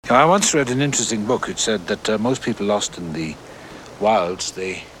Now, I once read an interesting book. It said that most people lost in the wilds,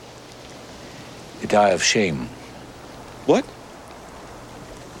 they die of shame. What?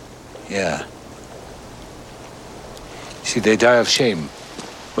 Yeah. See, they die of shame.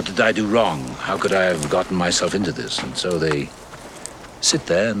 What did I do wrong? How could I have gotten myself into this? And so they sit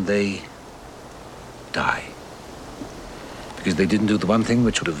there and they die. Because they didn't do the one thing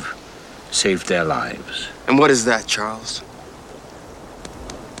which would have saved their lives. And what is that, Charles?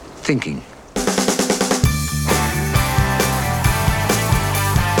 Thinking.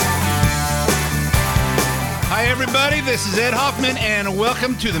 Hi, everybody. This is Ed Hoffman, and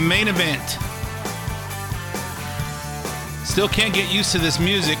welcome to the main event. Still can't get used to this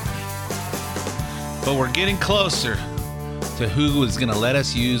music, but we're getting closer to who is going to let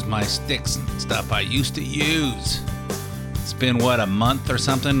us use my sticks and stuff I used to use. It's been, a month or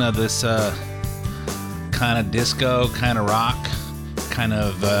something of this kind of disco, kind of rock, kind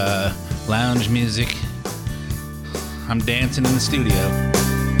of lounge music. I'm dancing in the studio.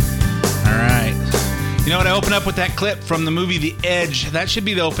 All right. You know what? I open up with that clip from the movie The Edge. That should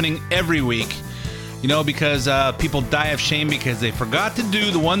be the opening every week. You know, because people die of shame because they forgot to do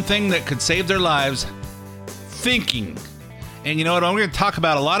the one thing that could save their lives, thinking. And you know what? I'm going to talk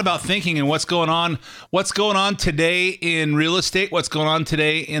about a lot about thinking and what's going on today in real estate, what's going on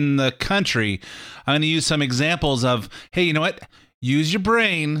today in the country. I'm going to use some examples of, hey, you know what? Use your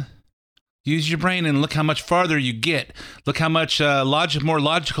brain. Use your brain and look how much farther you get. Look how much more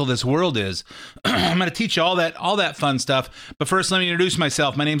logical this world is. I'm going to teach you all that fun stuff. But first, let me introduce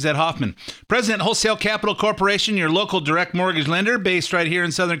myself. My name's Ed Hoffman, President, Wholesale Capital Corporation, your local direct mortgage lender based right here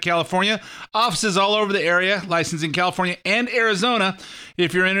in Southern California. Offices all over the area, licensed in California and Arizona.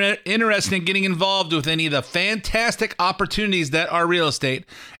 If you're interested in getting involved with any of the fantastic opportunities that are real estate,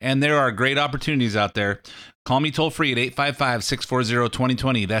 and there are great opportunities out there, call me toll-free at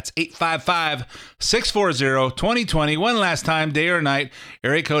 855-640-2020. That's 855-640-2020. One last time, day or night,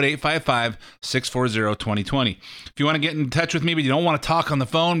 area code 855-640-2020. If you want to get in touch with me, but you don't want to talk on the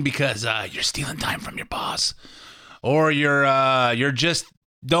phone because you're stealing time from your boss, or you're just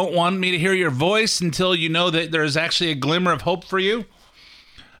don't want me to hear your voice until you know that there's actually a glimmer of hope for you,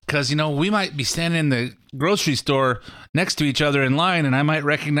 because, you know, we might be standing in the grocery store next to each other in line, and I might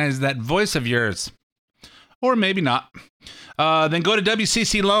recognize that voice of yours. Or maybe not. Then go to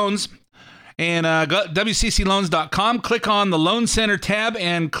WCC Loans and go WCCLoans.com. Click on the Loan Center tab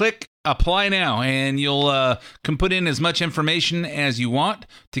and click Apply Now. And you'll can put in as much information as you want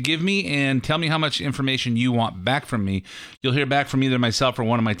to give me and tell me how much information you want back from me. You'll hear back from either myself or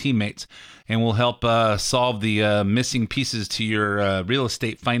one of my teammates. And we'll help solve the missing pieces to your real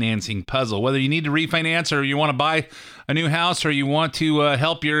estate financing puzzle. Whether you need to refinance or you want to buy a new house, or you want to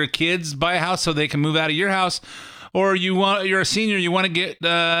help your kids buy a house so they can move out of your house, or you're a senior, you want to get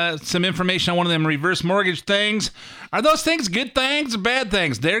some information on one of them reverse mortgage things. Are those things good things or bad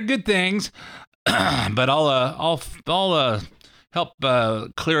things? They're good things, but I'll help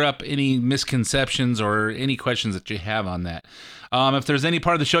clear up any misconceptions or any questions that you have on that. If there's any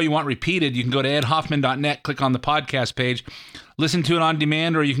part of the show you want repeated, you can go to edhoffman.net, click on the podcast page, listen to it on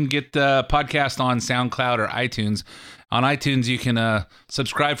demand, or you can get the podcast on SoundCloud or iTunes. On iTunes, you can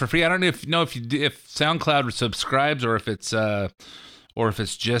subscribe for free. I don't know if SoundCloud subscribes or if it's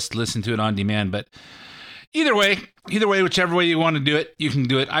just listen to it on demand, but Either way, whichever way you want to do it, you can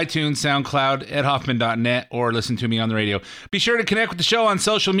do it. iTunes, SoundCloud, edhoffman.net, or listen to me on the radio. Be sure to connect with the show on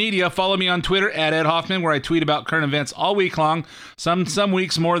social media. Follow me on Twitter at Ed Hoffman, where I tweet about current events all week long. Some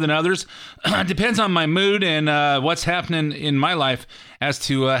weeks more than others. Depends on my mood and what's happening in my life as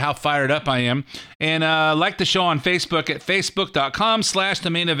to how fired up I am. And like the show on Facebook at facebook.com/the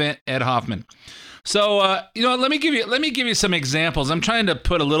main event Ed Hoffman. So, let me give you some examples. I'm trying to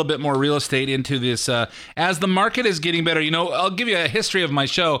put a little bit more real estate into this as the market is getting better. I'll give you a history of my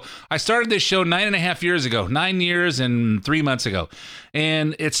show. I started this show 9.5 years ago, 9 years and 3 months ago.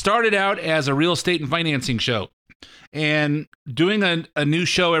 And it started out as a real estate and financing show. And doing a new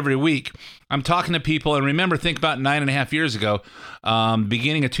show every week, I'm talking to people, and remember, think about 9.5 years ago,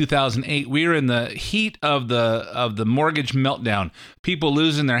 beginning of 2008, we were in the heat of the mortgage meltdown. People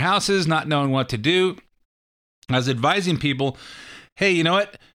losing their houses, not knowing what to do. I was advising people, hey, you know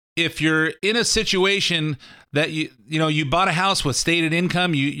what? If you're in a situation that you bought a house with stated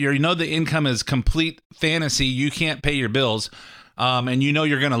income, you know the income is complete fantasy, you can't pay your bills, and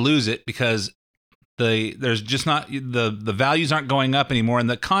you're going to lose it because There's just not the values aren't going up anymore. And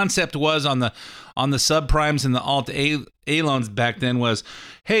the concept was on the subprimes and the alt A loans back then was,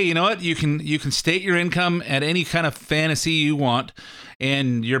 hey, you know what? You can state your income at any kind of fantasy you want,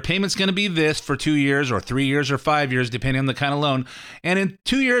 and your payment's going to be this for 2 years or 3 years or 5 years, depending on the kind of loan. And in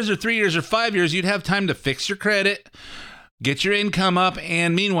 2 years or 3 years or 5 years, you'd have time to fix your credit, get your income up,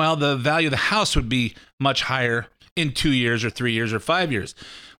 and meanwhile, the value of the house would be much higher in 2 years or 3 years or 5 years.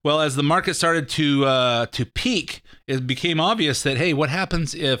 Well, as the market started to peak, it became obvious that, hey, what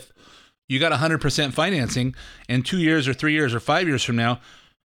happens if you got 100% financing and 2 years or 3 years or 5 years from now,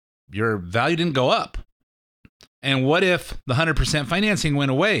 your value didn't go up? And what if the 100% financing went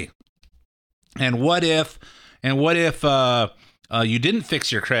away? And what if you didn't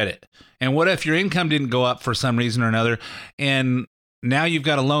fix your credit? And what if your income didn't go up for some reason or another? And now you've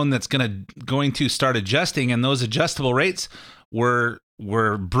got a loan that's going to start adjusting, and those adjustable rates were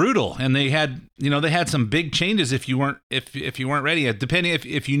brutal, and they had some big changes if you weren't ready. Depending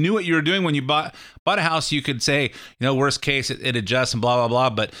if you knew what you were doing when you bought a house, you could say, worst case it adjusts and blah blah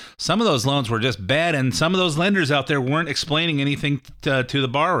blah. But some of those loans were just bad, and some of those lenders out there weren't explaining anything to the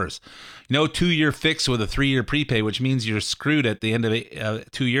borrowers. 2-year fix with a 3-year prepay, which means you're screwed at the end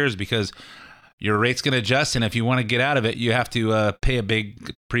of 2 years because your rate's going to adjust, and if you want to get out of it, you have to pay a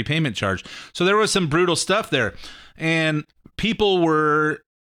big prepayment charge. So there was some brutal stuff there, and in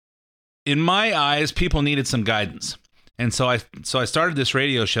my eyes, people needed some guidance. And so I started this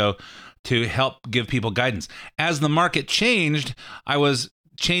radio show to help give people guidance. As the market changed, I was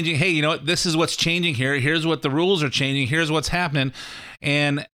changing, hey, this is what's changing here. Here's what the rules are changing. Here's what's happening.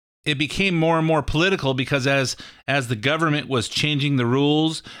 And it became more and more political because as the government was changing the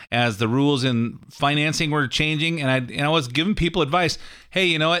rules, as the rules in financing were changing, and I was giving people advice, hey,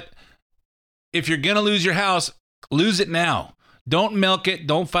 you know what? If you're going to lose your house, lose it now. Don't milk it.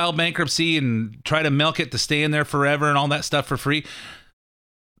 Don't file bankruptcy and try to milk it to stay in there forever and all that stuff for free.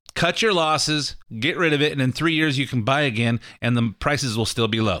 Cut your losses, get rid of it, and in 3 years you can buy again, and the prices will still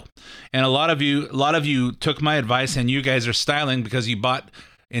be low. And a lot of you took my advice, and you guys are styling because you bought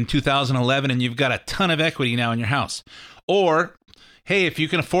in 2011 and you've got a ton of equity now in your house. Or, hey, if you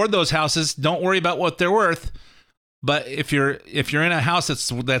can afford those houses, don't worry about what they're worth. But if you're in a house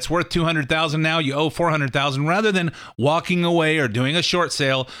that's worth $200,000 now, you owe $400,000. Rather than walking away or doing a short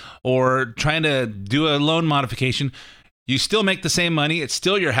sale or trying to do a loan modification, you still make the same money. It's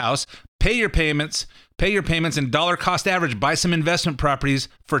still your house. Pay your payments, and dollar cost average. Buy some investment properties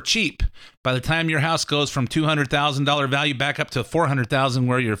for cheap. By the time your house goes from $200,000 value back up to $400,000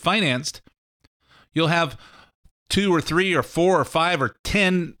 where you're financed, you'll have 2 or 3 or 4 or 5 or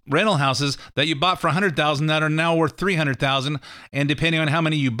 10 rental houses that you bought for $100,000 that are now worth $300,000. And depending on how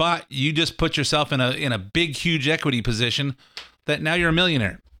many you bought, you just put yourself in a big, huge equity position that now you're a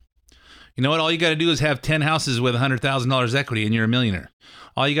millionaire. You know what? All you got to do is have 10 houses with $100,000 equity and you're a millionaire.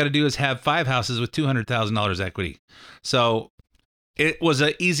 All you got to do is have 5 houses with $200,000 equity. So it was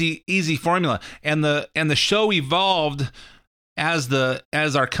an easy formula. And the show evolved as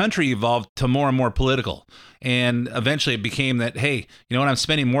our country evolved to more and more political. And eventually it became that, hey, you know what? I'm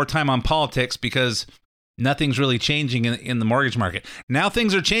spending more time on politics because nothing's really changing in the mortgage market. Now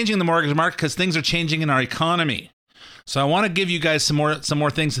things are changing in the mortgage market because things are changing in our economy. So I want to give you guys some more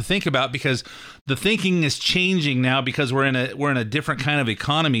things to think about because the thinking is changing now because we're in a different kind of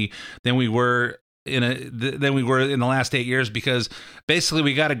economy than we were in the last 8 years, because basically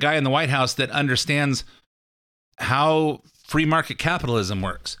we got a guy in the White House that understands how free market capitalism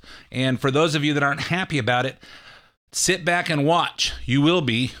works. And for those of you that aren't happy about it, sit back and watch. You will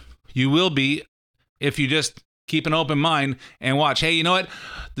be if you just keep an open mind and watch. Hey, you know what?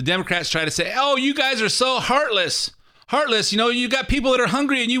 The Democrats try to say, oh, you guys are so heartless. You got people that are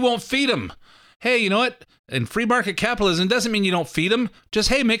hungry and you won't feed them. Hey, you know what? In free market capitalism doesn't mean you don't feed them. Just,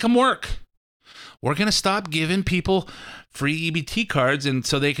 hey, make them work. We're going to stop giving people free EBT cards and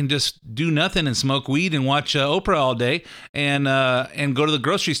so they can just do nothing and smoke weed and watch Oprah all day and go to the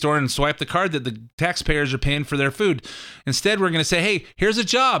grocery store and swipe the card that the taxpayers are paying for their food. Instead, we're going to say, hey, here's a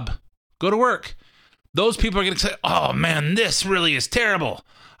job. Go to work. Those people are going to say, oh, man, this really is terrible.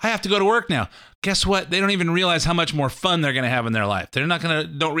 I have to go to work now. Guess what? They don't even realize how much more fun they're going to have in their life.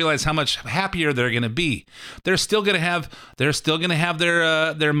 Don't realize how much happier they're going to be. They're still going to have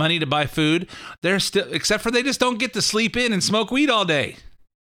their money to buy food. Except for they just don't get to sleep in and smoke weed all day.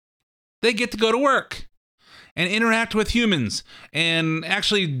 They get to go to work and interact with humans and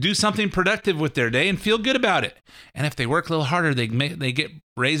actually do something productive with their day and feel good about it. And if they work a little harder, they get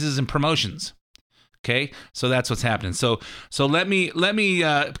raises and promotions. Okay, so that's what's happening. So let me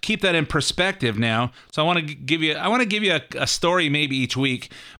keep that in perspective now. So I want to give you a story maybe each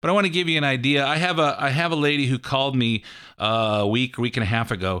week, but I want to give you an idea. I have a lady who called me a week and a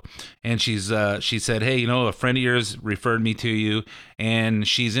half ago, and she said, hey, a friend of yours referred me to you, and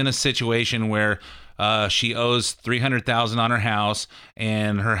she's in a situation where she owes $300,000 on her house,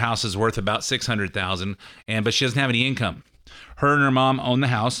 and her house is worth about $600,000, but she doesn't have any income. Her and her mom own the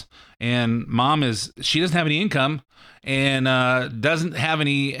house, and she doesn't have any income and doesn't have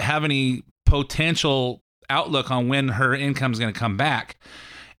any potential outlook on when her income is going to come back.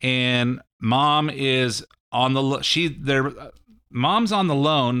 And mom is on mom's on the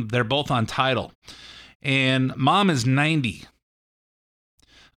loan. They're both on title, and mom is 90.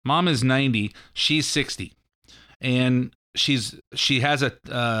 Mom is 90. She's 60, and she has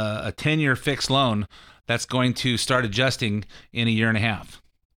a 10-year fixed loan that's going to start adjusting in a year and a half.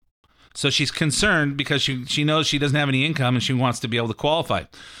 So she's concerned because she knows she doesn't have any income and she wants to be able to qualify.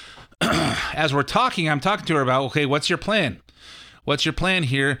 As we're talking, I'm talking to her about, okay, what's your plan? What's your plan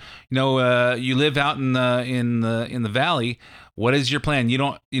here? You live out in the valley. What is your plan?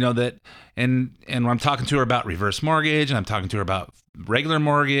 And I'm talking to her about reverse mortgage, and I'm talking to her about regular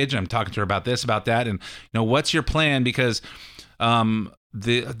mortgage, and I'm talking to her about this, about that, and what's your plan? Because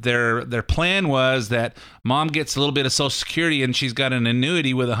their plan was that mom gets a little bit of Social Security, and she's got an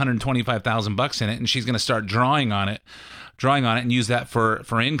annuity with $125,000 in it, and she's going to start drawing on it and use that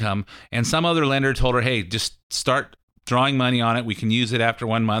for income. And some other lender told her, hey, just start drawing money on it. We can use it after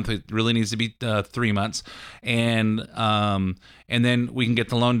 1 month. It really needs to be 3 months, and then we can get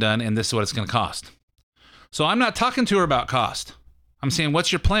the loan done. And this is what it's going to cost. So I'm not talking to her about cost. I'm saying,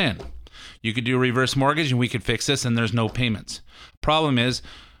 what's your plan? You could do a reverse mortgage and we could fix this and there's no payments.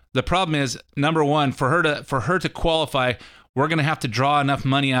 The problem is, number one, for her to qualify, we're going to have to draw enough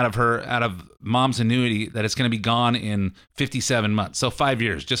money out of mom's annuity that it's going to be gone in 57 months. So 5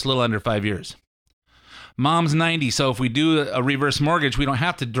 years, just a little under 5 years. Mom's 90, so if we do a reverse mortgage, we don't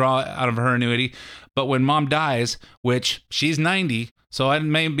have to draw out of her annuity. But when mom dies, which she's 90, so it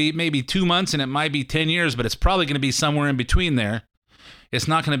may be maybe 2 months and it might be 10 years, but it's probably going to be somewhere in between there. It's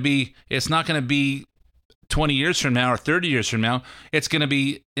not going to be 20 years from now or 30 years from now. It's going to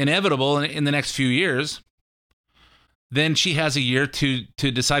be inevitable in the next few years. Then she has a year to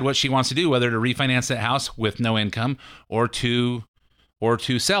decide what she wants to do, whether to refinance that house with no income or to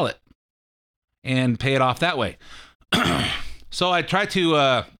sell it and pay it off that way. So I tried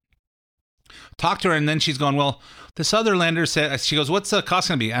to talk to her, and then she's going, well, this other lender said, she goes, what's the cost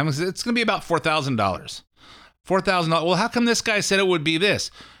going to be? It's going to be about $4,000. $4,000. Well, how come this guy said it would be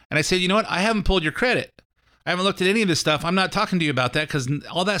this? And I said, you know what? I haven't pulled your credit. I haven't looked at any of this stuff. I'm not talking to you about that because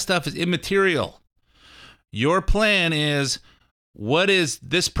all that stuff is immaterial. Your plan is, what is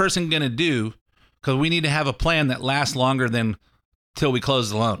this person going to do? Because we need to have a plan that lasts longer than till we close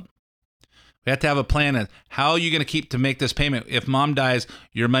the loan. We have to have a plan of how are you going to keep to make this payment. If mom dies,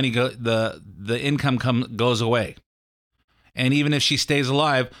 your money the income goes away. And even if she stays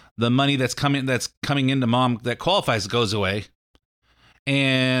alive, the money that's coming into mom that qualifies goes away.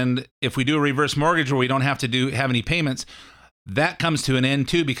 And if we do a reverse mortgage where we don't have to have any payments, that comes to an end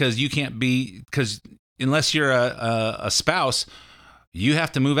too, because unless you're a spouse, you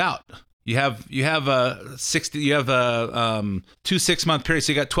have to move out. You have 2 6-month periods.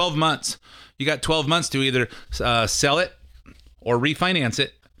 So you got 12 months. You got 12 months to either sell it or refinance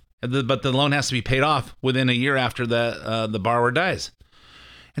it, but the loan has to be paid off within a year after the borrower dies.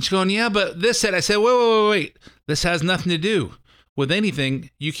 And she's going, yeah, but this said. I said, wait. This has nothing to do with anything.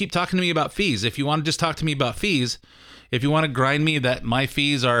 You keep talking to me about fees. If you want to just talk to me about fees, if you want to grind me that my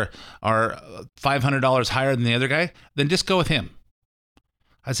fees are $500 higher than the other guy, then just go with him.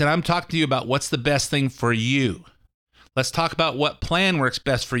 I said, I'm talking to you about what's the best thing for you. Let's talk about what plan works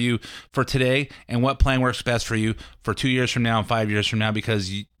best for you for today and what plan works best for you for 2 years from now and 5 years from now, because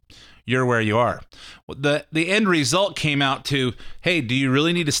you're where you are. The end result came out to, hey, do you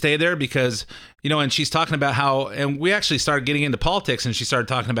really need to stay there? Because, and she's talking about how, and we actually started getting into politics, and she started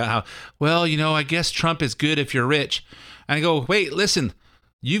talking about how, well, I guess Trump is good if you're rich. And I go, wait, listen,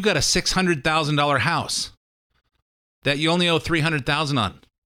 you've got a $600,000 house that you only owe $300,000 on.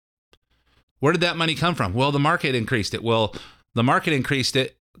 Where did that money come from? Well, the market increased it. Well, the market increased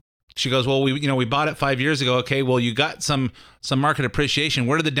it. She goes, well, we bought it 5 years ago. Okay, well, you got some market appreciation.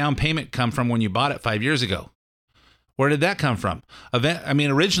 Where did the down payment come from when you bought it 5 years ago? Where did that come from?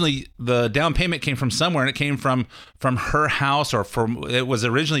 Originally the down payment came from somewhere, and it came from her house, or it was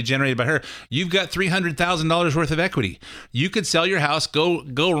originally generated by her. You've got $300,000 worth of equity. You could sell your house,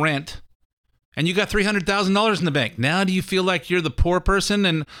 go rent, and you got $300,000 in the bank. Now do you feel like you're the poor person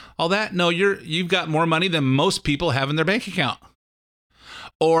and all that? No, you've got more money than most people have in their bank account.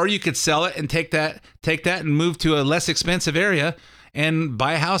 Or you could sell it and take that and move to a less expensive area and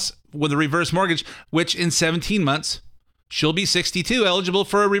buy a house with a reverse mortgage, which in 17 months, she'll be 62, eligible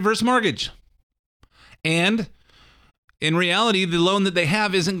for a reverse mortgage. And in reality, the loan that they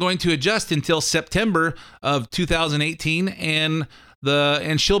have isn't going to adjust until September of 2018, and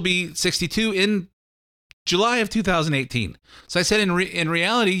she'll be 62 in July of 2018. So I said, in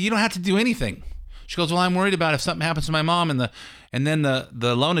reality, you don't have to do anything. She goes, well, I'm worried about if something happens to my mom and then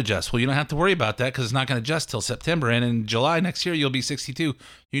the loan adjusts. Well, you don't have to worry about that because it's not going to adjust till September. And in July next year, you'll be 62.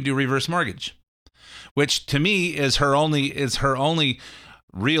 You do reverse mortgage, which to me is her only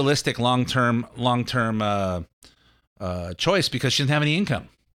realistic long-term choice, because she doesn't have any income.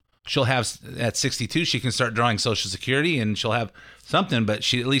 She'll have, at 62, she can start drawing Social Security and she'll have something, but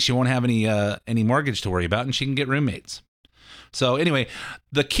at least she won't have any mortgage to worry about, and she can get roommates. So anyway,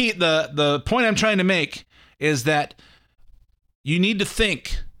 the point I'm trying to make is that you need to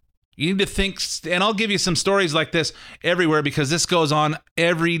think, and I'll give you some stories like this everywhere, because this goes on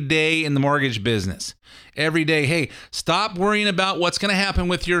every day in the mortgage business. Every day, hey, stop worrying about what's going to happen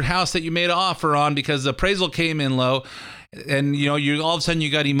with your house that you made an offer on because the appraisal came in low, and you all of a sudden you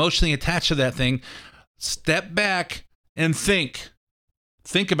got emotionally attached to that thing. Step back and think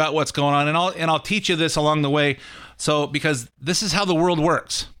about what's going on, and I'll teach you this along the way. So, because this is how the world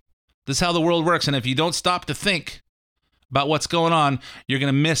works. And if you don't stop to think about what's going on, you're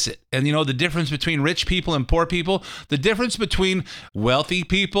going to miss it. And the difference between rich people and poor people, the difference between wealthy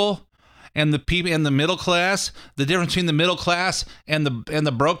people and the people in the middle class, the difference between the middle class and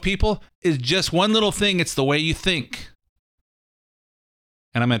the broke people is just one little thing. It's the way you think.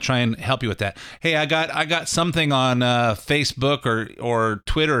 And I'm going to try and help you with that. Hey, I got something on Facebook or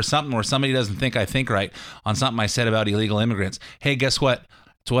Twitter or something where somebody doesn't think I think right on something I said about illegal immigrants. Hey, guess what?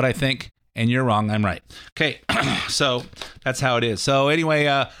 It's what I think, and you're wrong. I'm right. Okay, so that's how it is. So anyway,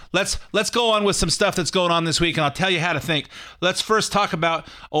 let's go on with some stuff that's going on this week, and I'll tell you how to think. Let's first talk about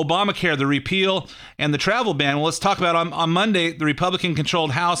Obamacare, the repeal, and the travel ban. Well, let's talk about on Monday, the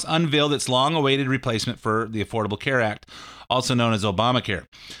Republican-controlled House unveiled its long-awaited replacement for the Affordable Care Act, also known as Obamacare.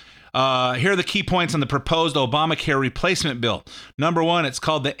 Here are the key points on the proposed Obamacare replacement bill. Number one, it's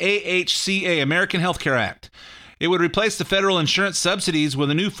called the AHCA, American Health Care Act. It would replace the federal insurance subsidies with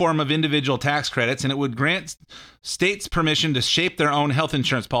a new form of individual tax credits, and it would grant states permission to shape their own health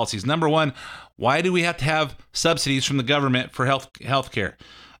insurance policies. Number one, why do we have to have subsidies from the government for health care?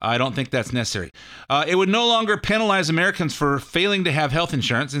 I don't think that's necessary. It would no longer penalize Americans for failing to have health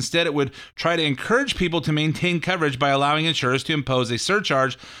insurance. Instead, it would try to encourage people to maintain coverage by allowing insurers to impose a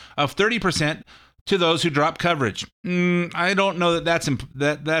surcharge of 30% to those who drop coverage. I don't know that's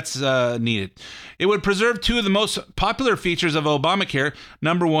needed. It would preserve two of the most popular features of Obamacare.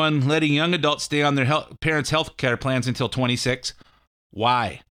 Number one, letting young adults stay on their parents' health care plans until 26.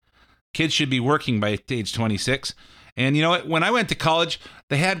 Why? Kids should be working by age 26. And you know what? When I went to college,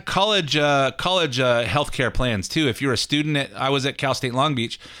 they had college health care plans too. If you're a student I was at Cal State Long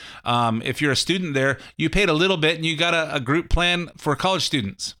Beach. If you're a student there, you paid a little bit and you got a group plan for college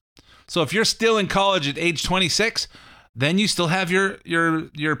students. So if you're still in college at age 26, then you still have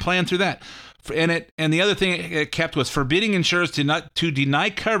your plan through that. And the other thing it kept was forbidding insurers to deny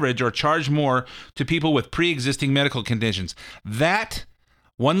coverage or charge more to people with pre-existing medical conditions. That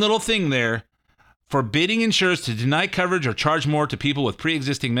one little thing there, forbidding insurers to deny coverage or charge more to people with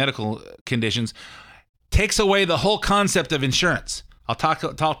pre-existing medical conditions, takes away the whole concept of insurance. I'll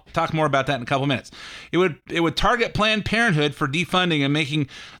talk more about that in a couple minutes. It would target Planned Parenthood for defunding and making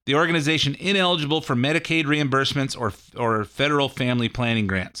the organization ineligible for Medicaid reimbursements or federal family planning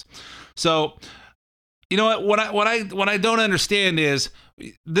grants. So, you know what I don't understand is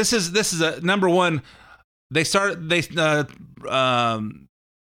this is a number one.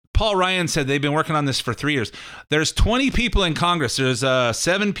 Paul Ryan said they've been working on this for 3 years. There's 20 people in Congress. There's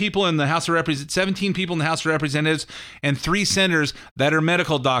 17 people in the House of Representatives, 17 people in the House of Representatives, and 3 senators that are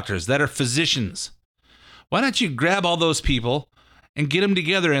medical doctors, that are physicians. Why don't you grab all those people and get them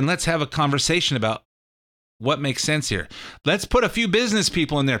together and let's have a conversation about what makes sense here. Let's put a few business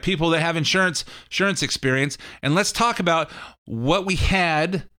people in there, people that have insurance experience, and let's talk about what we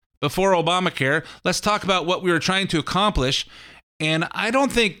had before Obamacare. Let's talk about what we were trying to accomplish. And I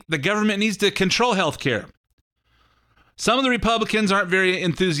don't think the government needs to control healthcare. Some of the Republicans aren't very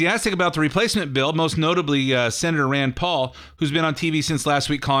enthusiastic about the replacement bill, most notably Senator Rand Paul, who's been on TV since last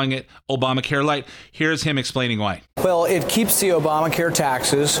week calling it Obamacare Light. Here's him explaining why. Well, it keeps the Obamacare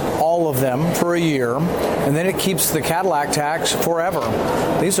taxes, all of them, for a year, and then it keeps the Cadillac tax forever.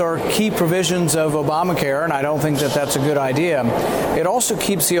 These are key provisions of Obamacare, and I don't think that that's a good idea. It also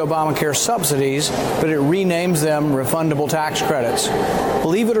keeps the Obamacare subsidies, but it renames them refundable tax credits.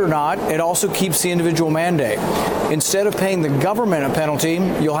 Believe it or not, it also keeps the individual mandate. Instead of paying the government a penalty,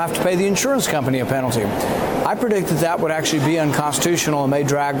 you'll have to pay the insurance company a penalty. I predict that that would actually be unconstitutional and may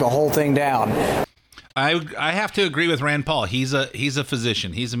drag the whole thing down. I have to agree with Rand Paul. He's a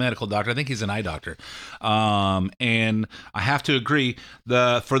physician. He's a medical doctor. I think he's an eye doctor. And I have to agree.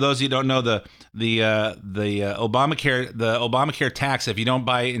 For those of you who don't know, the Obamacare tax, if you don't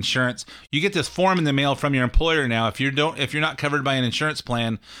buy insurance, you get this form in the mail from your employer now. If you're not covered by an insurance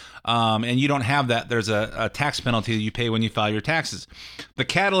plan, and you don't have that, there's a tax penalty that you pay when you file your taxes. The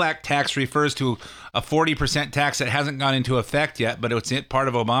Cadillac tax refers to a 40% tax that hasn't gone into effect yet, but it's part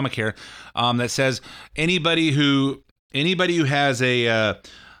of Obamacare, that says anybody who has a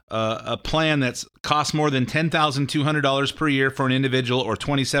plan that's costs more than $10,200 per year for an individual or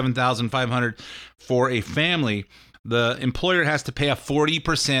 $27,500 for a family, the employer has to pay a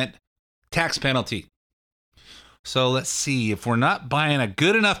 40% tax penalty. So let's see, if we're not buying a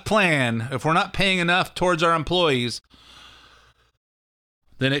good enough plan, if we're not paying enough towards our employees,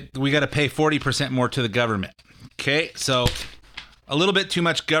 then we got to pay 40% more to the government. Okay, so a little bit too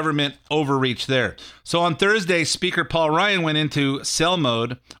much government overreach there. So on Thursday, Speaker Paul Ryan went into cell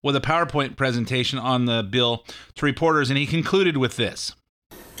mode with a PowerPoint presentation on the bill to reporters, and he concluded with this.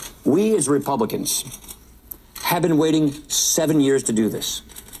 We as Republicans have been waiting 7 years to do this.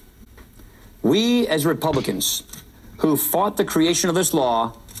 We as Republicans who fought the creation of this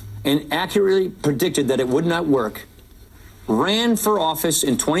law and accurately predicted that it would not work, ran for office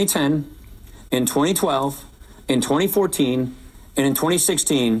in 2010, in 2012, in 2014, and in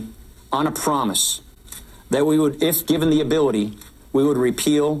 2016 on a promise that we would, if given the ability, we would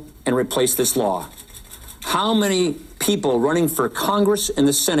repeal and replace this law. How many people running for Congress and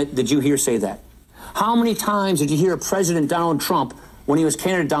the Senate did you hear say that? How many times did you hear President Donald Trump, when he was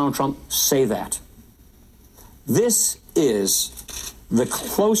candidate Donald Trump, say that? This is the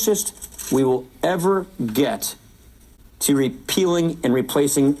closest we will ever get to repealing and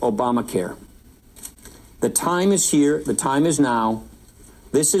replacing Obamacare. The time is here. The time is now.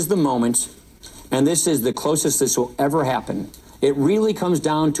 This is the moment, and this is the closest this will ever happen. It really comes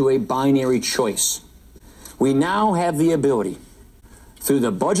down to a binary choice. We now have the ability, through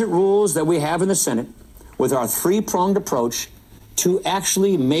the budget rules that we have in the Senate, with our three-pronged approach, to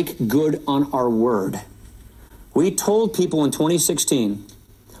actually make good on our word. We told people in 2016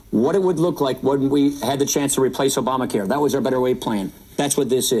 what it would look like when we had the chance to replace Obamacare. That was our Better Way plan. That's what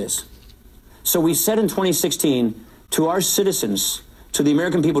this is. So we said in 2016 to our citizens, to the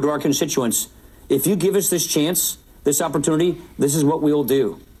American people, to our constituents, if you give us this chance, this opportunity, this is what we will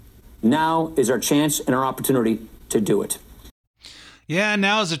do. Now is our chance and our opportunity to do it. Yeah,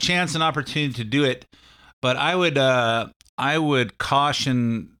 now is a chance and opportunity to do it. But I would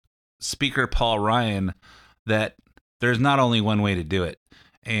caution Speaker Paul Ryan that there's not only one way to do it.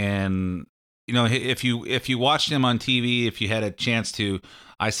 And you know, if you watched him on TV, if you had a chance to,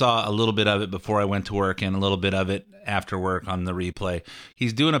 I saw a little bit of it before I went to work and a little bit of it after work on the replay.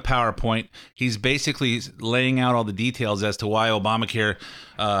 He's doing a PowerPoint. He's basically laying out all the details as to why Obamacare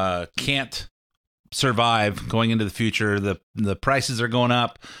can't survive going into the future. The prices are going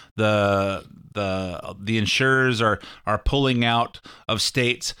up. The insurers are pulling out of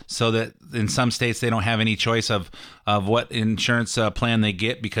states, so that in some states they don't have any choice of what insurance plan they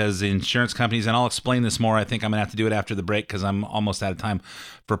get, because the insurance companies, and I'll explain this more, I think I'm gonna have to do it after the break because I'm almost out of time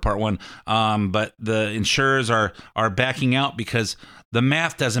for part one, but the insurers are backing out because the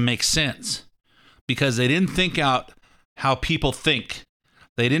math doesn't make sense, because they didn't think out how people think.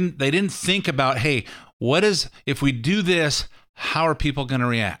 They didn't think about, hey, if we do this, how are people going to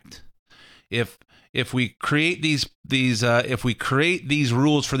react? If we create these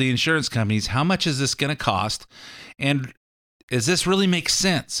rules for the insurance companies, how much is this going to cost? And does this really make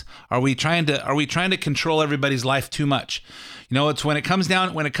sense? Are we trying to control everybody's life too much? You know, it's when it comes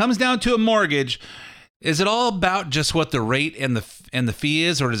down to a mortgage, is it all about just what the rate and the fee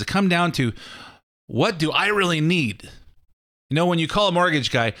is, or does it come down to what do I really need? You know, when you call a mortgage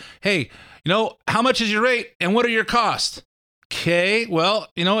guy, hey, you know, how much is your rate and what are your costs? Okay, well,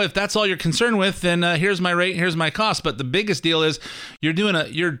 you know, if that's all you're concerned with, then here's my rate, here's my cost. But the biggest deal is you're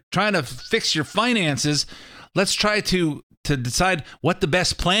trying to fix your finances. Let's try to decide what the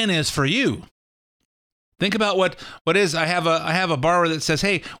best plan is for you. Think about what is. I have a borrower that says,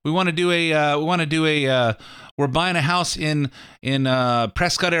 "Hey, we're buying a house in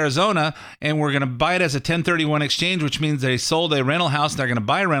Prescott, Arizona, and we're going to buy it as a 1031 exchange, which means they sold a rental house. They're going to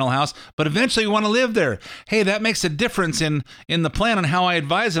buy a rental house, but eventually we want to live there." Hey, that makes a difference in the plan on how I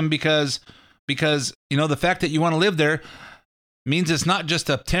advise them because the fact that you want to live there means it's not just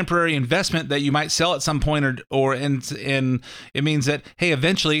a temporary investment that you might sell at some point, and it means that, hey,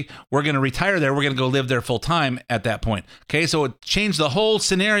 eventually we're going to retire there. We're going to go live there full time at that point. Okay, so it changed the whole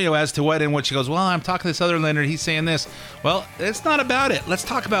scenario as to what in which she goes, well, I'm talking to this other lender. He's saying this. Well, it's not about it. Let's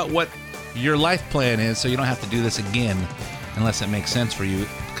talk about what your life plan is, so you don't have to do this again unless it makes sense for you,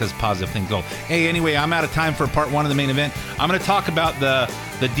 because positive things go. Hey, anyway, I'm out of time for part one of the main event. I'm going to talk about the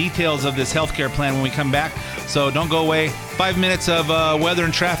details of this healthcare plan when we come back, so don't go away. 5 minutes of weather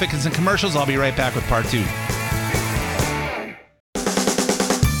and traffic and some commercials. I'll be right back with part two.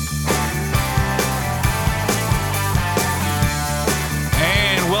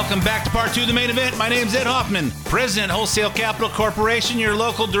 And welcome back to part two of the main event. My name's Ed Hoffman, President, Wholesale Capital Corporation, your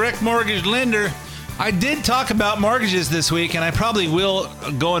local direct mortgage lender. I did talk about mortgages this week, and I probably will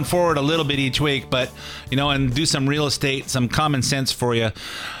going forward a little bit each week, but, and do some real estate, some common sense for you.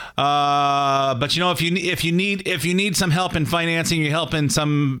 But if you need some help in financing, you're helping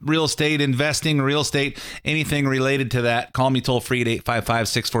some real estate investing, real estate, anything related to that, call me toll free at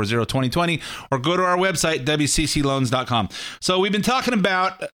 855-640-2020 or go to our website, wccloans.com. So we've been talking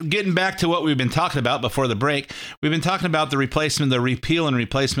about, getting back to what we've been talking about before the break, we've been talking about the repeal and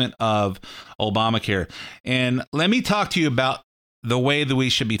replacement of Obamacare. And let me talk to you about the way that we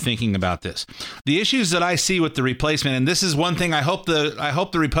should be thinking about this. The issues that I see with the replacement, and this is one thing I hope the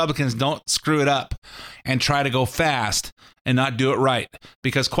Republicans don't screw it up and try to go fast and not do it right.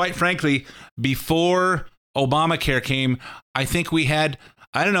 Because quite frankly, before Obamacare came, I think we had,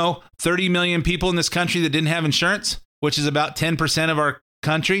 30 million people in this country that didn't have insurance, which is about 10% of our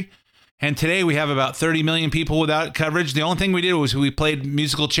country. And today we have about 30 million people without coverage. The only thing we did was we played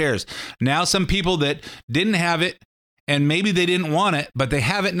musical chairs. Now some people that didn't have it, and maybe they didn't want it, but they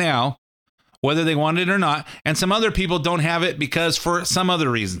have it now, whether they wanted it or not. And some other people don't have it because for some other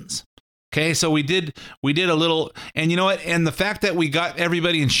reasons. Okay, so we did a little, and you know what? And the fact that we got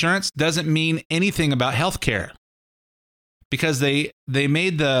everybody insurance doesn't mean anything about healthcare, because they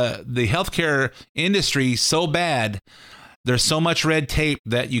made the healthcare industry so bad. There's so much red tape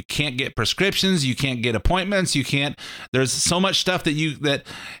that you can't get prescriptions, you can't get appointments, there's so much stuff that you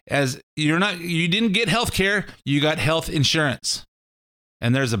didn't get health care, you got health insurance.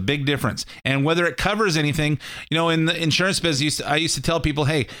 And there's a big difference. And whether it covers anything, in the insurance business, I used to tell people,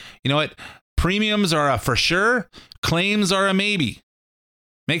 hey, you know what? Premiums are a for sure, claims are a maybe.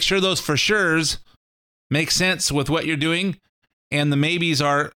 Make sure those for sures make sense with what you're doing. And the maybes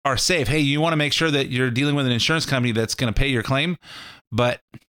are safe. Hey, you want to make sure that you're dealing with an insurance company that's going to pay your claim, but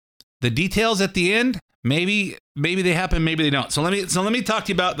the details at the end, maybe they happen, maybe they don't. So let me talk to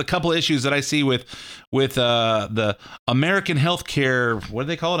you about the couple issues that I see with the American Healthcare. What do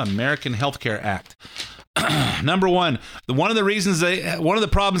they call it? American Healthcare Act. Number one, one of the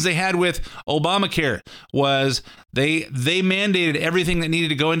problems they had with Obamacare was they mandated everything that needed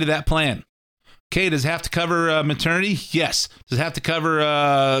to go into that plan. Okay, does it have to cover maternity? Yes. Does it have to cover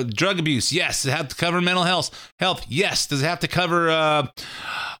drug abuse? Yes. Does it have to cover mental health? Yes. Does it have to cover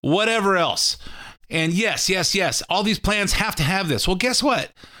whatever else? And yes. All these plans have to have this. Well, guess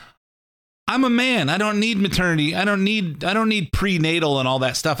what? I'm a man. I don't need maternity. I don't need prenatal and all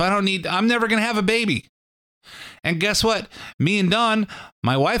that stuff. I'm never going to have a baby. And guess what? Me and Dawn,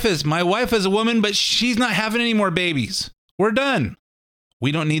 my wife is a woman, but she's not having any more babies. We're done.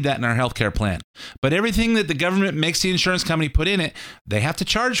 We don't need that in our healthcare plan. But everything that the government makes the insurance company put in it, they have to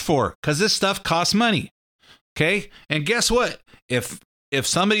charge for, because this stuff costs money. Okay? And guess what? If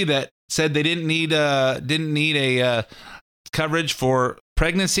somebody that said they didn't need a coverage for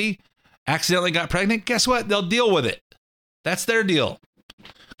pregnancy accidentally got pregnant, guess what? They'll deal with it. That's their deal.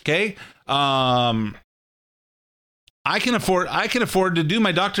 Okay? I can afford to do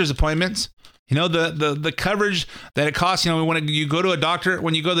my doctor's appointments. The coverage that it costs, when you go to the doctor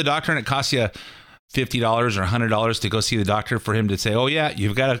and it costs you $50 or $100 to go see the doctor for him to say, oh yeah,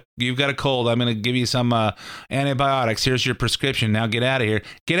 you've got a cold. I'm going to give you some antibiotics. Here's your prescription. Now get out of here.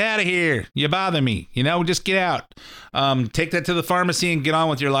 Get out of here. You bother me. Just get out. Take that to the pharmacy and get on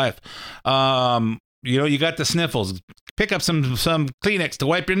with your life. You got the sniffles. Pick up some Kleenex to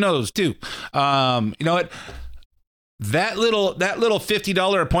wipe your nose too. You know what? That little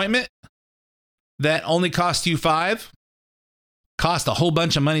 $50 appointment that only cost you $5 cost a whole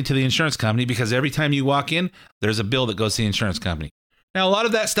bunch of money to the insurance company, because every time you walk in, there's a bill that goes to the insurance company. Now, a lot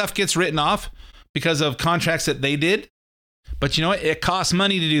of that stuff gets written off, because of contracts that they did. But you know what? It costs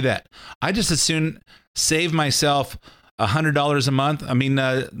money to do that. I just as soon save myself $100 a month. I mean,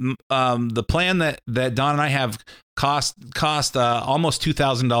 the plan that Don and I have cost almost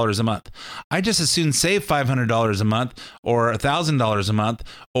 $2,000 a month. I just as soon save $500 a month or $1,000 a month,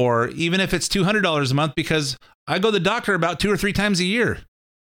 or even if it's $200 a month, because I go to the doctor about 2 or 3 times a year.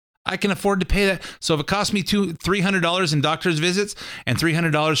 I can afford to pay that. So if it costs me $300 in doctor's visits and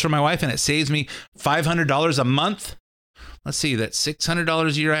 $300 for my wife, and it saves me $500 a month, let's see, that's $600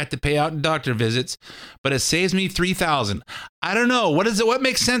 a year I have to pay out in doctor visits, but it saves me $3,000. I don't know. What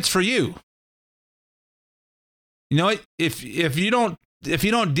makes sense for you? You know what? If you don't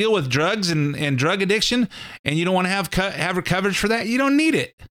deal with drugs and drug addiction, and you don't want to have coverage for that, you don't need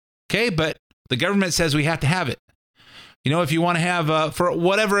it. Okay, but the government says we have to have it. You know, if you want to have for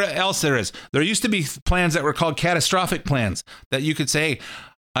whatever else there is, there used to be plans that were called catastrophic plans that you could say,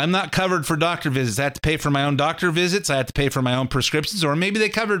 I'm not covered for doctor visits. I have to pay for my own doctor visits. I have to pay for my own prescriptions, or maybe they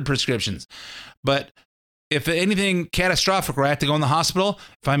covered prescriptions. But if anything catastrophic where I have to go in the hospital,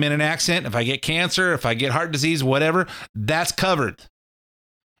 if I'm in an accident, if I get cancer, if I get heart disease, whatever, that's covered.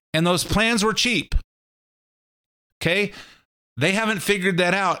 And those plans were cheap. Okay? They haven't figured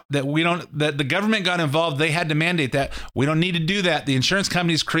that out, that the government got involved. They had to mandate that. We don't need to do that. The insurance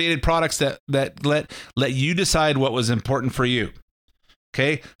companies created products that let you decide what was important for you.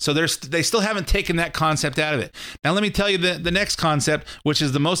 Okay, so they still haven't taken that concept out of it. Now, let me tell you the next concept, which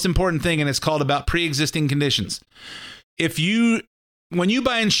is the most important thing, and it's called about pre-existing conditions. When you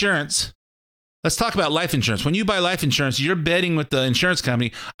buy insurance, let's talk about life insurance. When you buy life insurance, you're betting with the insurance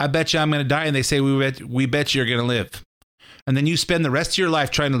company, I bet you I'm going to die, and they say, we bet you're going to live. And then you spend the rest of your life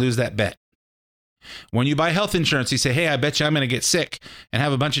trying to lose that bet. When you buy health insurance, you say, hey, I bet you I'm going to get sick and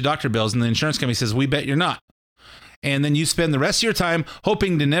have a bunch of doctor bills, and the insurance company says, we bet you're not. And then you spend the rest of your time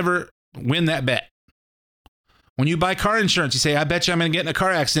hoping to never win that bet. When you buy car insurance, you say, I bet you I'm going to get in a car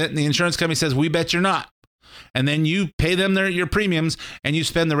accident. And the insurance company says, we bet you're not. And then you pay them your premiums, and you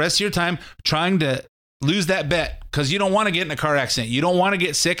spend the rest of your time trying to lose that bet because you don't want to get in a car accident. You don't want to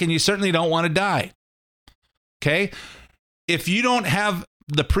get sick, and you certainly don't want to die. Okay? If you don't have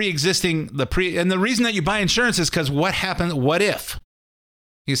and the reason that you buy insurance is because what happens, what if?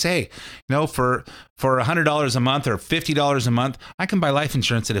 You say, for $100 a month or $50 a month, I can buy life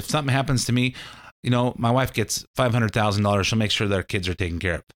insurance that if something happens to me, my wife gets $500,000. She'll make sure that our kids are taken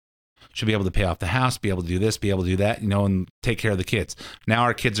care of. She'll be able to pay off the house, be able to do this, be able to do that, and take care of the kids. Now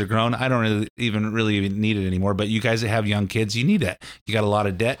our kids are grown. I don't really even need it anymore. But you guys that have young kids, you need that. You got a lot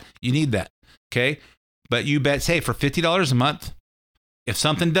of debt. You need that. Okay. But you bet, say, for $50 a month, if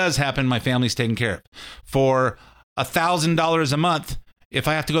something does happen, my family's taken care of. For $1,000 a month, if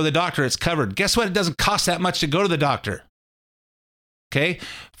I have to go to the doctor, it's covered. Guess what? It doesn't cost that much to go to the doctor. Okay?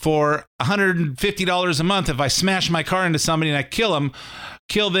 For $150 a month, if I smash my car into somebody and I kill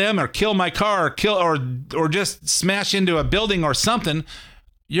them or kill my car or just smash into a building or something,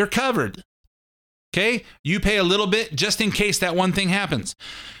 you're covered. Okay? You pay a little bit just in case that one thing happens.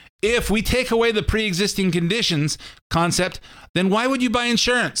 If we take away the pre-existing conditions concept, then why would you buy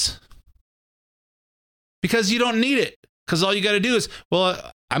insurance? Because you don't need it. Because all you got to do is,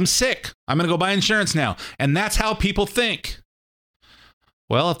 I'm sick. I'm going to go buy insurance now. And that's how people think.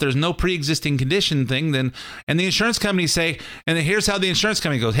 Well, if there's no pre-existing condition thing, then, and the insurance companies say, and here's how the insurance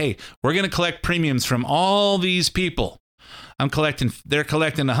company goes, hey, we're going to collect premiums from all these people. They're collecting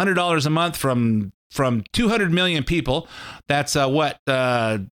 $100 a month from 200 million people. That's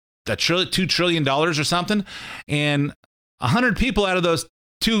 $2 trillion or something. And 100 people out of those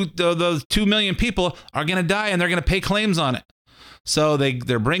 2 million people are going to die, and they're going to pay claims on it. So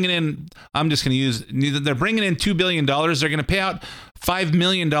they're bringing in, they're bringing in $2 billion. They're going to pay out $5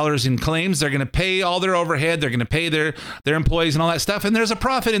 million in claims. They're going to pay all their overhead. They're going to pay their employees and all that stuff. And there's a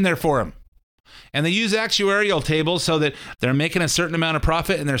profit in there for them. And they use actuarial tables so that they're making a certain amount of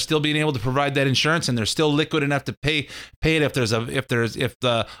profit, and they're still being able to provide that insurance, and they're still liquid enough to pay it if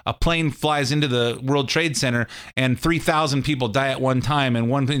a plane flies into the World Trade Center and 3,000 people die at one time and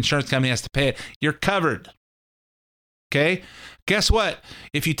one insurance company has to pay it. You're covered. Okay? Guess what?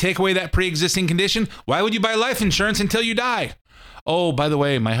 If you take away that pre-existing condition, why would you buy life insurance until you die? Oh, by the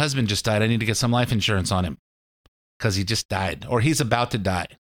way, my husband just died. I need to get some life insurance on him because he just died or he's about to die.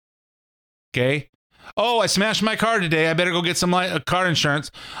 Okay. Oh, I smashed my car today. I better go get some car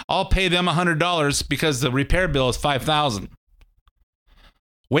insurance. I'll pay them $100 because the repair bill is $5,000.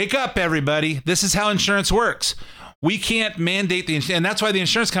 Wake up, everybody. This is how insurance works. We can't mandate and that's why the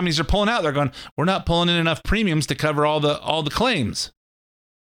insurance companies are pulling out. They're going, we're not pulling in enough premiums to cover all the claims.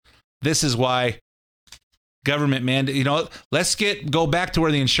 This is why government mandate. Let's go back to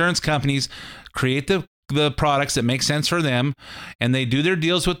where the insurance companies create the products that make sense for them, and they do their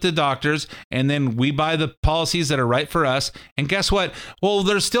deals with the doctors, and then we buy the policies that are right for us. And guess what? Well,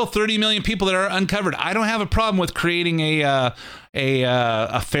 there's still 30 million people that are uncovered. I don't have a problem with creating a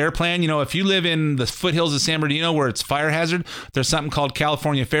fair plan. If you live in the foothills of San Bernardino where it's fire hazard, there's something called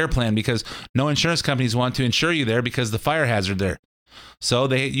California Fair Plan, because no insurance companies want to insure you there because the fire hazard there. So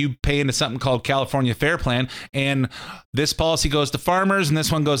you pay into something called California Fair Plan, and this policy goes to farmers, and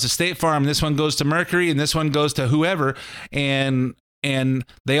this one goes to State Farm, and this one goes to Mercury, and this one goes to whoever, and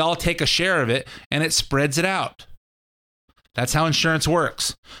they all take a share of it, and it spreads it out. That's how insurance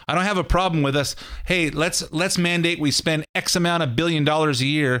works. I don't have a problem with us. Hey, let's mandate we spend X amount of $1 billion a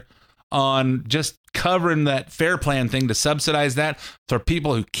year on just covering that Fair Plan thing to subsidize that for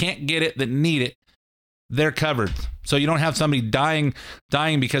people who can't get it, that need it. They're covered. So you don't have somebody dying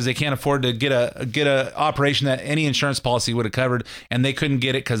because they can't afford to get a operation that any insurance policy would have covered, and they couldn't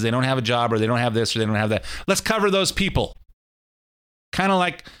get it because they don't have a job, or they don't have this, or they don't have that. Let's cover those people. Kind of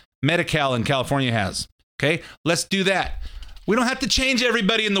like Medi-Cal in California has. Okay? Let's do that. We don't have to change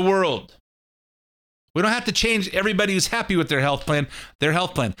everybody in the world. We don't have to change everybody who's happy with their health plan.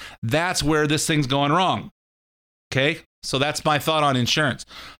 That's where this thing's going wrong. Okay? So that's my thought on insurance.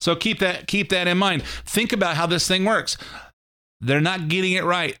 So keep that in mind. Think about how this thing works. They're not getting it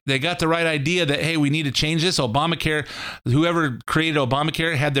right. They got the right idea that, hey, we need to change this. Obamacare, whoever created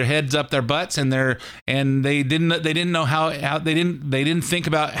Obamacare had their heads up their butts, and they didn't know how they didn't think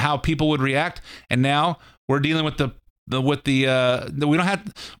about how people would react. And now we're dealing with we're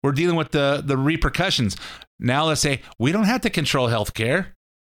dealing with the repercussions. Now let's say we don't have to control healthcare.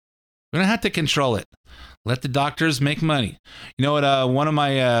 We don't have to control it. Let the doctors make money. You know what? One of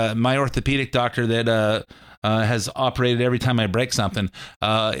my orthopedic doctor that has operated every time I break something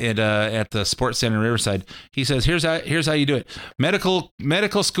at the Sports Center in Riverside. He says, "Here's how you do it.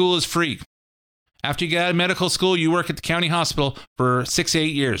 Medical school is free. After you get out of medical school, you work at the county hospital for 6 to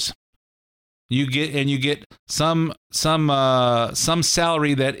 8 years. You get some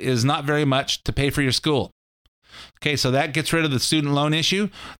salary that is not very much to pay for your school." Okay, so that gets rid of the student loan issue.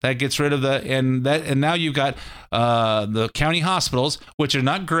 That gets rid of and now you've got the county hospitals, which are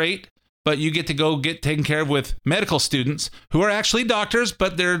not great, but you get to go get taken care of with medical students who are actually doctors,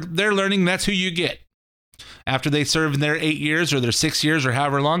 but they're learning. That's who you get. After they serve their 8 years or their 6 years or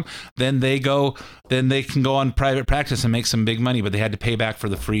however long, then they can go on private practice and make some big money, but they had to pay back for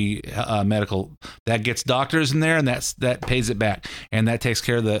the free medical. That gets doctors in there, and that pays it back, and that takes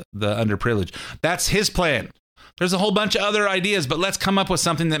care of the underprivileged. That's his plan. There's a whole bunch of other ideas, but let's come up with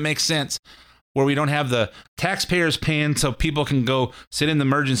something that makes sense, where we don't have the taxpayers paying so people can go sit in the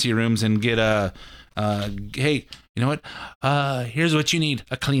emergency rooms and get hey, you know what? Here's what you need,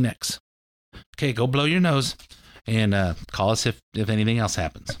 a Kleenex. Okay, go blow your nose and call us if anything else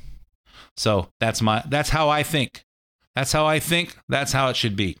happens. So that's how I think. That's how it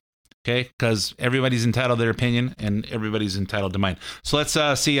should be. Okay, because everybody's entitled to their opinion, and everybody's entitled to mine. So let's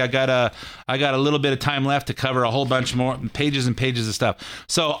see. I got a little bit of time left to cover a whole bunch more pages and pages of stuff.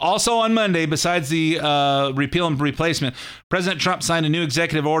 So also on Monday, besides the repeal and replacement, President Trump signed a new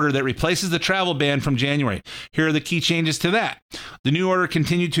executive order that replaces the travel ban from January. Here are the key changes to that. The new order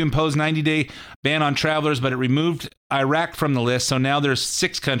continued to impose 90-day ban on travelers, but it removed Iraq from the list, so now there's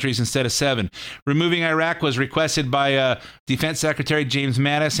 6 countries instead of 7. Removing Iraq was requested by Defense Secretary James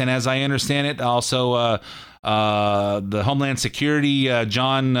Mattis, and as I understand it, also the Homeland Security,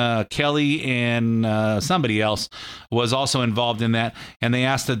 John Kelly, and somebody else was also involved in that, and they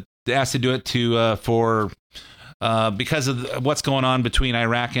asked to do it because of what's going on between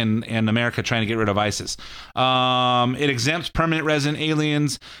Iraq and America trying to get rid of ISIS. It exempts permanent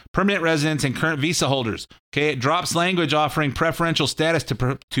residents, and current visa holders. Okay, it drops language offering preferential status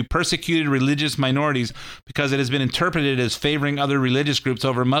to persecuted religious minorities because it has been interpreted as favoring other religious groups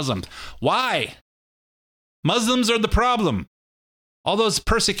over Muslims. Why? Muslims are the problem. All those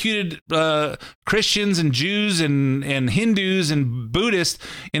persecuted Christians and Jews and Hindus and Buddhists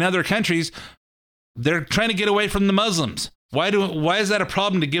in other countries, they're trying to get away from the Muslims. Why is that a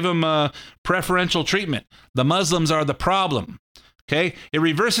problem to give them preferential treatment? The Muslims are the problem. Okay, it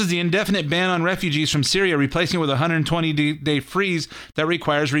reverses the indefinite ban on refugees from Syria, replacing it with a 120-day freeze that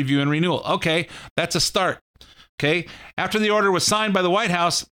requires review and renewal. Okay, that's a start. Okay, after the order was signed by the White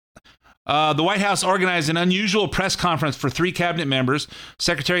House organized an unusual press conference for 3 cabinet members,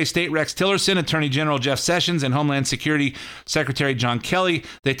 Secretary of State Rex Tillerson, Attorney General Jeff Sessions, and Homeland Security Secretary John Kelly.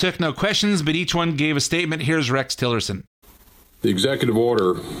 They took no questions, but each one gave a statement. Here's Rex Tillerson. The executive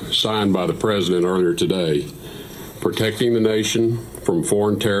order signed by the President earlier today, protecting the nation from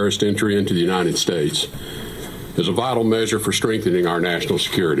foreign terrorist entry into the United States, is a vital measure for strengthening our national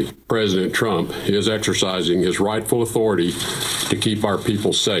security. President Trump is exercising his rightful authority to keep our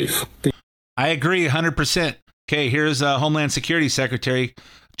people safe. I agree 100%. Okay, here's Homeland Security Secretary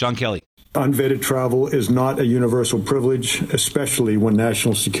John Kelly. Unvetted travel is not a universal privilege, especially when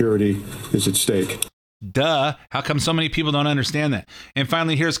national security is at stake. Duh. How come so many people don't understand that? And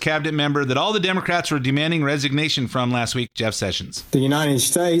finally, here's cabinet member that all the Democrats were demanding resignation from last week, Jeff Sessions. The United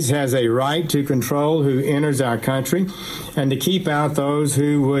States has a right to control who enters our country and to keep out those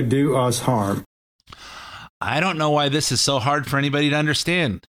who would do us harm. I don't know why this is so hard for anybody to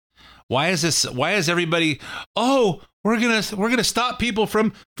understand. Why is everybody, we're gonna stop people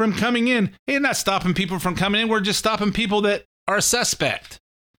from coming in? Hey, not stopping people from coming in. We're just stopping people that are suspect.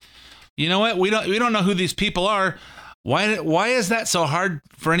 You know what? We don't know who these people are. Why is that so hard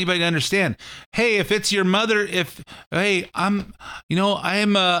for anybody to understand? Hey, if it's your mother, I'm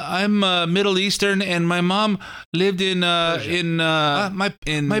Middle Eastern and my mom lived in my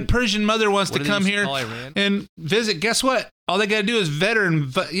Persian mother wants to come here and visit. Guess what? All they got to do is vet her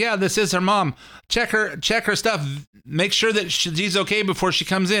and this is her mom. Check her stuff. Make sure that she's okay before she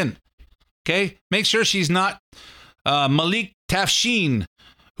comes in. Okay? Make sure she's not Malik Tafshin,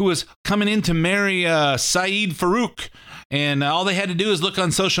 who was coming in to marry Saeed Farouk. And all they had to do is look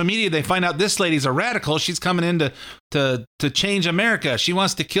on social media. They find out this lady's a radical. She's coming in to change America. She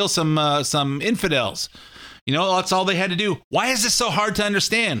wants to kill some infidels. You know, that's all they had to do. Why is this so hard to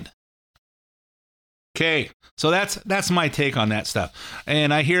understand? Okay, so that's my take on that stuff.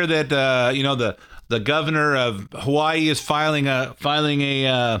 And I hear that the governor of Hawaii is filing a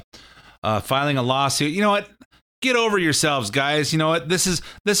lawsuit. You know what? Get over yourselves, guys. You know what? This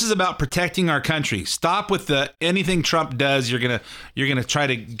is about protecting our country. Stop with anything Trump does. You're gonna try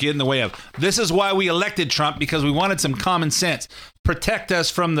to get in the way of. This is why we elected Trump, because we wanted some common sense. Protect us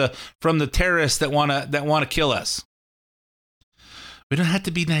from the terrorists that wanna kill us. We don't have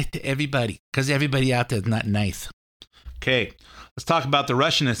to be nice to everybody, because everybody out there is not nice. Okay. Let's talk about the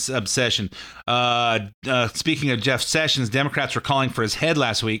Russian obsession. Speaking of Jeff Sessions, Democrats were calling for his head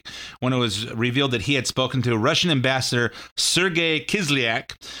last week when it was revealed that he had spoken to Russian Ambassador Sergei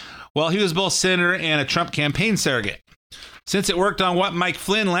Kislyak while he was both senator and a Trump campaign surrogate. Since it worked on Mike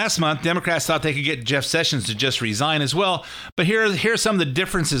Flynn last month, Democrats thought they could get Jeff Sessions to just resign as well. But here's some of the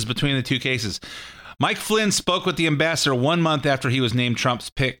differences between the two cases. Mike Flynn spoke with the ambassador 1 month after he was named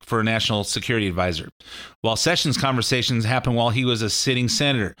Trump's pick for national security advisor, while Sessions' conversations happened while he was a sitting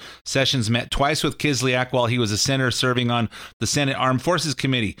senator. Sessions met twice with Kislyak while he was a senator serving on the Senate Armed Forces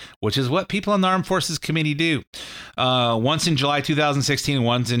Committee, which is what people on the Armed Forces Committee do. Once in July 2016 and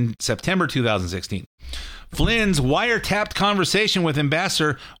once in September 2016. Flynn's wiretapped conversation with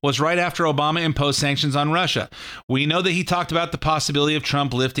Ambassador was right after Obama imposed sanctions on Russia. We know that he talked about the possibility of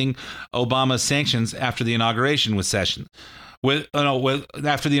Trump lifting Obama's sanctions after the inauguration with Sessions.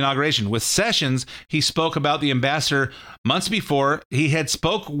 After the inauguration with Sessions, he spoke about the ambassador months before. He had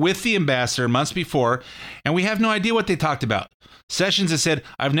spoke with the ambassador months before, and we have no idea what they talked about. Sessions has said,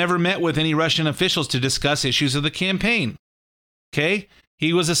 "I've never met with any Russian officials to discuss issues of the campaign." Okay,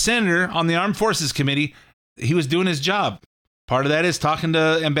 he was a senator on the Armed Forces Committee. He was doing his job. Part of that is talking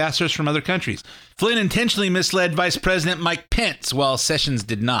to ambassadors from other countries. Flynn intentionally misled Vice President Mike Pence, while Sessions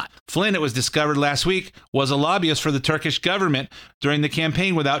did not. Flynn, it was discovered last week, was a lobbyist for the Turkish government during the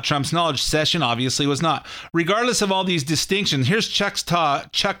campaign without Trump's knowledge. Sessions obviously was not. Regardless of all these distinctions, here's Chuck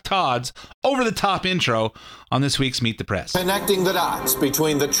Todd's over-the-top intro on this week's Meet the Press. Connecting the dots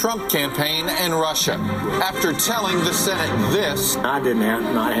between the Trump campaign and Russia. After telling the Senate this, I did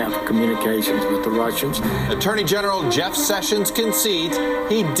not have communications with the Russians. Attorney General Jeff Sessions concedes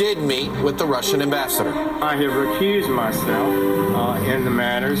he did meet with the Russian ambassador. I have recused myself in the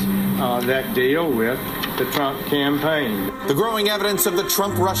matters that deal with the Trump campaign. The growing evidence of the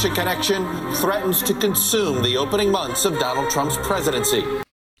Trump-Russia connection threatens to consume the opening months of Donald Trump's presidency.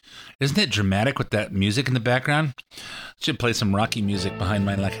 Isn't it dramatic with that music in the background? Should play some Rocky music behind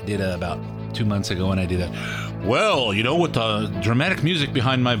mine like I did about 2 months ago when I did that. Well, you know, with the dramatic music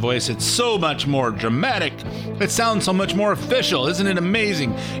behind my voice, it's so much more dramatic. It sounds so much more official. Isn't it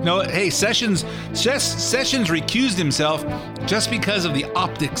amazing? You know, hey, Sessions recused himself just because of the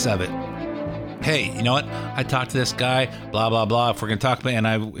optics of it. Hey, you know what? I talked to this guy, blah, blah, blah. If we're going to talk about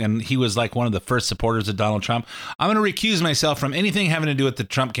and he was like one of the first supporters of Donald Trump. I'm going to recuse myself from anything having to do with the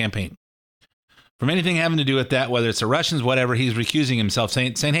Trump campaign. From anything having to do with that, whether it's the Russians, whatever, he's recusing himself,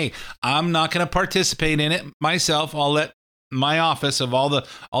 saying, hey, I'm not going to participate in it myself. I'll let my office of all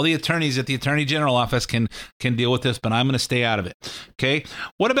the attorneys at the Attorney General office can deal with this, but I'm going to stay out of it. Okay.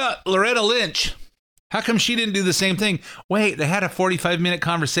 What about Loretta Lynch? How come she didn't do the same thing? Wait, they had a 45-minute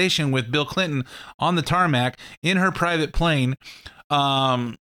conversation with Bill Clinton on the tarmac in her private plane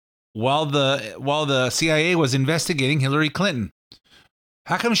while the CIA was investigating Hillary Clinton.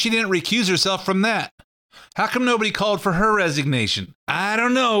 How come she didn't recuse herself from that? How come nobody called for her resignation? I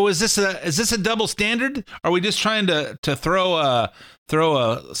don't know. Is this a double standard? Are we just trying to throw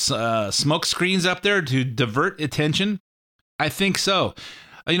smoke screens up there to divert attention? I think so.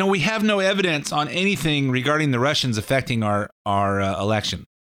 We have no evidence on anything regarding the Russians affecting our election.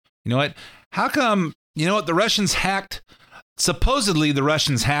 You know what? How come, the Russians hacked, supposedly the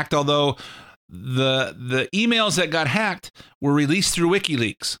Russians hacked, although the emails that got hacked were released through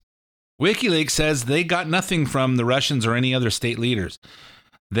WikiLeaks. WikiLeaks says they got nothing from the Russians or any other state leaders.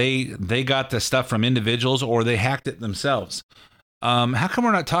 They got the stuff from individuals or they hacked it themselves. How come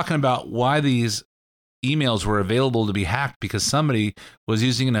we're not talking about why these emails were available to be hacked? Because somebody was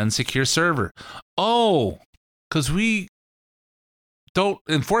using an unsecure server. Oh, because we don't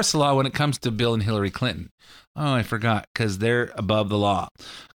enforce the law when it comes to Bill and Hillary Clinton. Oh, I forgot, because they're above the law.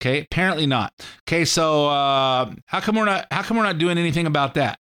 Okay, apparently not. Okay, so how come we're not doing anything about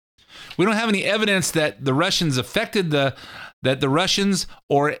that? We don't have any evidence that the Russians affected that the Russians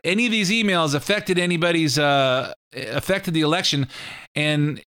or any of these emails affected affected the election,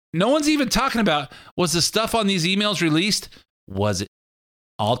 and no one's even talking about, was the stuff on these emails released? Was it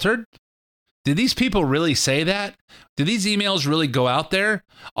altered? Did these people really say that? Did these emails really go out there?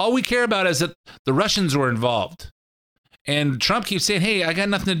 All we care about is that the Russians were involved. And Trump keeps saying, hey, I got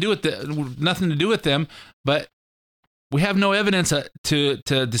nothing to do with them, but we have no evidence to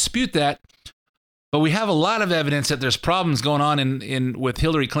dispute that. But we have a lot of evidence that there's problems going on with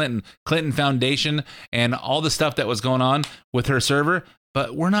Hillary Clinton Foundation, and all the stuff that was going on with her server.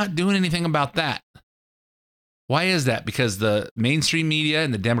 But we're not doing anything about that. Why is that? Because the mainstream media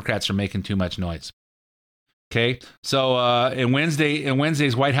and the Democrats are making too much noise. Okay, so in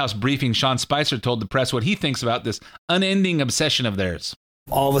Wednesday's White House briefing, Sean Spicer told the press what he thinks about this unending obsession of theirs.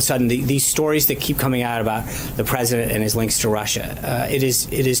 All of a sudden, these stories that keep coming out about the president and his links to Russia, it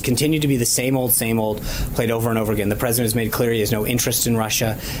is continued to be the same old, played over and over again. The president has made clear he has no interest in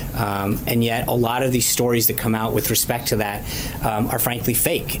Russia, and yet a lot of these stories that come out with respect to that are frankly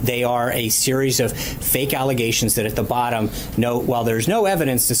fake. They are a series of fake allegations that at the bottom, while there's no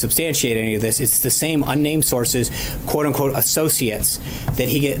evidence to substantiate any of this, it's the same unnamed sources, quote unquote associates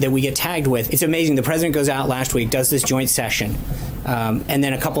that we get tagged with. It's amazing. The president goes out last week, does this joint session. And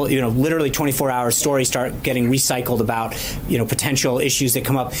then a couple, literally 24-hour stories start getting recycled about, potential issues that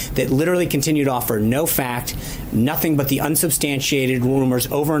come up that literally continue to offer no fact, nothing but the unsubstantiated rumors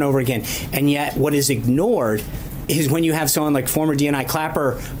over and over again. And yet what is ignored is when you have someone like former DNI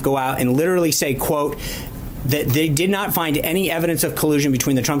Clapper go out and literally say, quote, that they did not find any evidence of collusion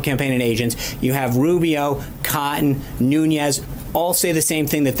between the Trump campaign and agents. You have Rubio, Cotton, Nunes, all say the same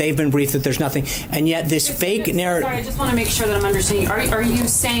thing, that they've been briefed, that there's nothing. And yet this fake narrative... Sorry, I just want to make sure that I'm understanding. Are you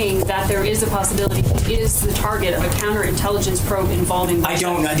saying that there is a possibility he is the target of a counterintelligence probe involving Russia? I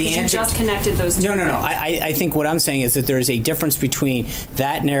don't know. The answer... You just connected those two. No. I think what I'm saying is that there is a difference between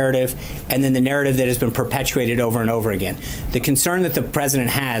that narrative and then the narrative that has been perpetuated over and over again. The concern that the president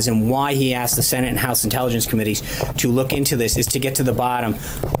has and why he asked the Senate and House Intelligence Committees to look into this is to get to the bottom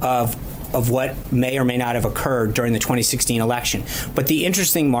of what may or may not have occurred during the 2016 election. But the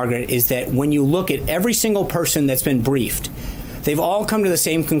interesting, Margaret, is that when you look at every single person that's been briefed, they've all come to the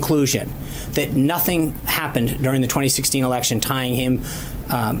same conclusion, that nothing happened during the 2016 election tying him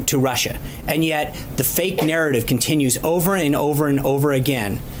to Russia. And yet the fake narrative continues over and over and over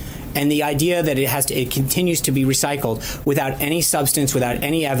again. And the idea that it continues to be recycled without any substance, without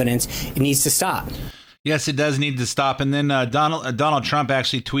any evidence, it needs to stop. Yes, it does need to stop. And then Donald Trump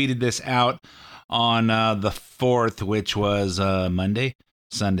actually tweeted this out on the 4th, which was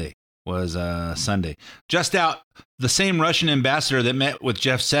Sunday. Just out, the same Russian ambassador that met with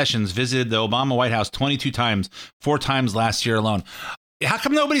Jeff Sessions visited the Obama White House 22 times, 4 times last year alone. How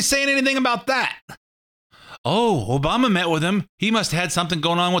come nobody's saying anything about that? Oh, Obama met with him. He must have had something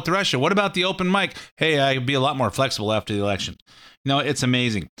going on with Russia. What about the open mic? Hey, I'd be a lot more flexible after the election. It's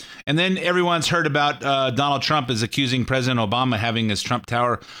amazing. And then everyone's heard about Donald Trump is accusing President Obama having his Trump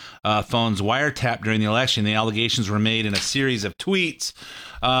Tower phones wiretapped during the election. The allegations were made in a series of tweets.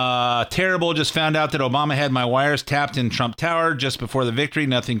 Terrible. Just found out that Obama had my wires tapped in Trump Tower just before the victory.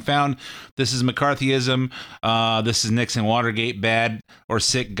 Nothing found. This is McCarthyism. This is Nixon Watergate. Bad or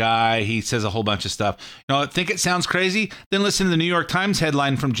sick guy. He says a whole bunch of stuff. Think it sounds crazy? Then listen to the New York Times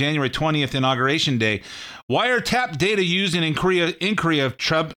headline from January 20th, Inauguration Day. Wiretap data used in inquiry of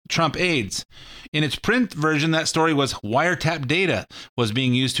Trump aides. In its print version, that story was wiretap data was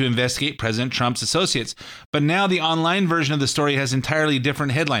being used to investigate President Trump's associates. But now the online version of the story has entirely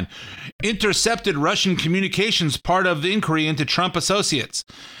different headline. Intercepted Russian communications, part of the inquiry into Trump associates.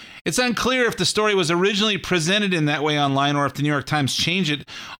 It's unclear if the story was originally presented in that way online or if the New York Times changed it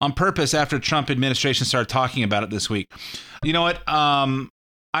on purpose after Trump administration started talking about it this week. You know what?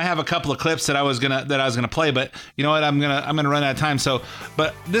 I have a couple of clips that I was gonna play, but you know what? I'm gonna run out of time. So,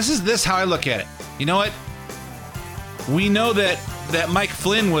 but this is how I look at it. You know what? We know that Mike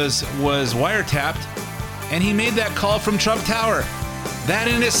Flynn was wiretapped, and he made that call from Trump Tower. That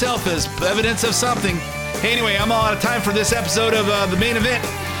in itself is evidence of something. Hey, anyway, I'm all out of time for this episode of The Main Event.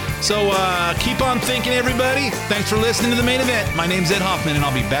 So keep on thinking, everybody. Thanks for listening to The Main Event. My name's Ed Hoffman, and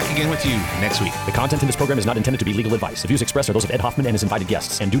I'll be back again with you next week. The content in this program is not intended to be legal advice. The views expressed are those of Ed Hoffman and his invited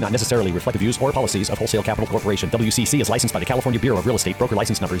guests and do not necessarily reflect the views or policies of Wholesale Capital Corporation. WCC is licensed by the California Bureau of Real Estate, broker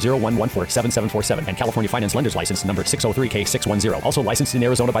license number 01147747, and California Finance Lenders License number 603K610. Also licensed in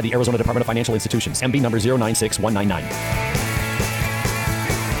Arizona by the Arizona Department of Financial Institutions, MB number 096199.